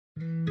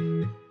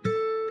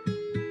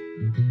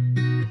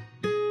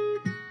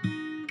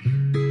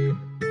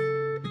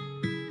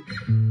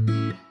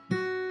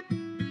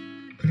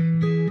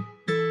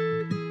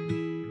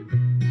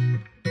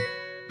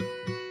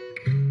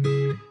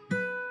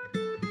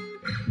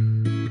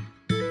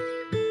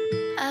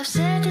I've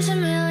said this a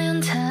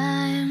million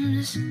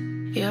times,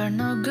 you're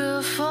no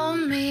good for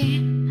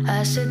me.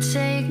 I should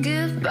say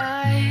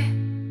goodbye,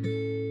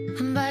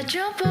 but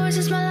your voice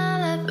is my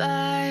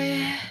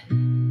lullaby,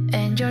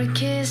 and your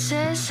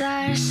kisses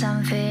are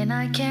something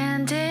I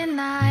can't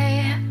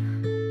deny.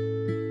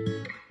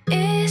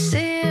 Is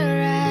it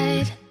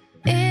right?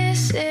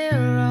 Is it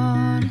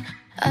wrong?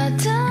 I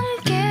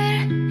don't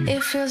care,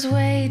 it feels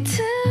way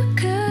too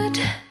good.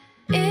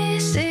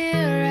 Is it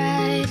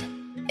right?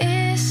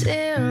 Is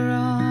it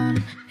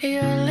wrong?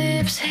 Your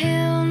lips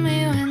heal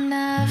me when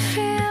I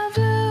feel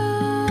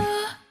blue.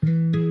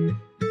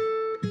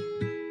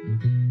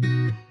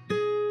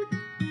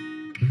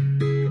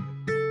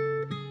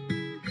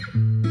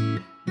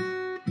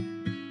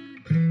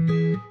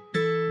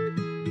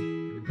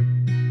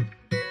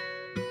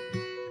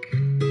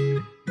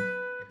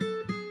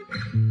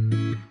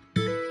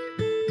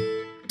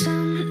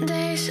 Some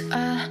days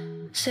I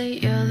say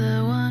you're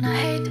the one I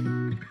hate,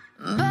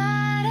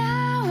 but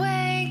I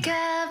wake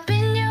up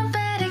in your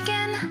bed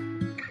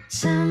again.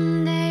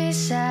 Some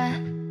days I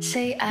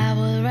say I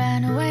will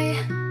run away,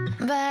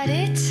 but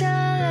it's all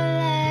a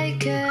lie,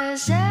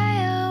 'cause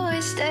I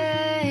always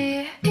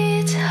stay.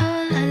 It's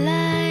all a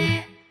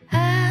lie,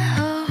 I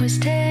always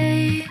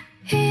stay.